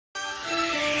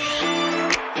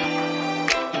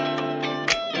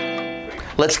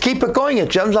Let's keep it going at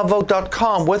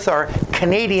gemsonvogue.com with our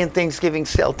Canadian Thanksgiving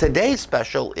sale. Today's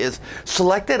special is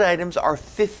selected items are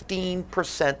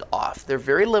 15% off. They're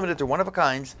very limited. They're one of a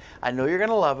kinds. I know you're going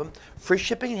to love them. Free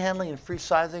shipping and handling and free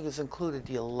sizing is included.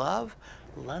 Do you love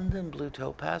London Blue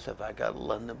Topaz? Have I got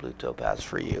London Blue Topaz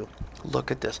for you? Look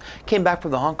at this. Came back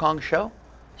from the Hong Kong show.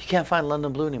 You can't find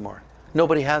London Blue anymore.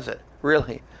 Nobody has it.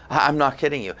 Really. I'm not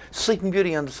kidding you. Sleeping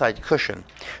Beauty on the side cushion.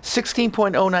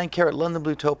 16.09 karat London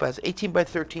Blue Topaz, 18 by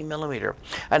 13 millimeter.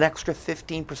 An extra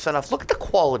 15% off. Look at the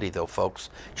quality though, folks.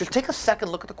 Just take a second,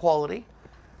 look at the quality.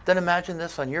 Then imagine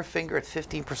this on your finger at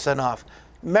 15% off.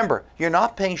 Remember, you're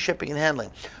not paying shipping and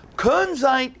handling.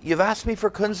 Kunzite, you've asked me for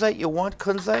kunzite. You want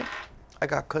kunzite? I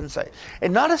got kunzite.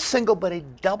 And not a single, but a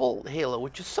double halo,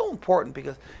 which is so important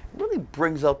because it really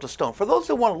brings out the stone. For those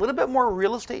that want a little bit more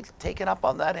real estate taken up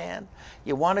on that hand,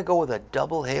 you want to go with a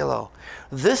double halo.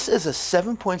 This is a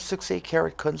 7.68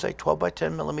 karat kunzite, 12 by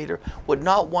 10 millimeter, with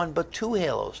not one but two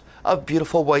halos of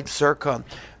beautiful white zircon.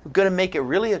 We're going to make it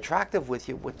really attractive with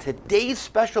you with today's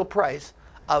special price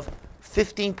of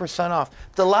 15% off.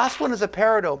 The last one is a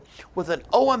peridot with an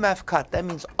OMF cut. That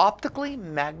means optically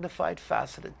magnified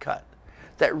faceted cut.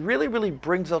 That really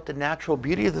brings out the natural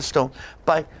beauty of the stone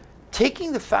by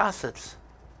taking the facets,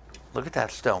 look at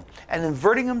that stone, and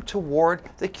inverting them toward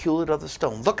the culet of the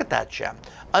stone. Look at that gem,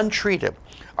 untreated.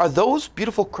 Are those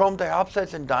beautiful chrome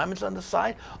diopsides and diamonds on the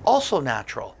side? Also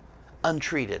natural,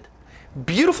 untreated.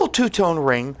 Beautiful two-tone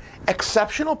ring,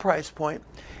 exceptional price point,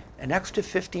 an extra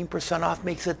 15% off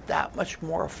makes it that much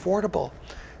more affordable.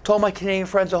 To all my Canadian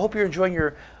friends, I hope you're enjoying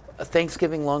your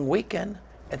Thanksgiving long weekend.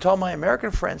 And to all my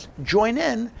American friends, join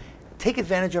in, take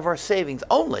advantage of our savings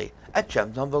only at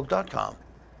gemsonvogue.com.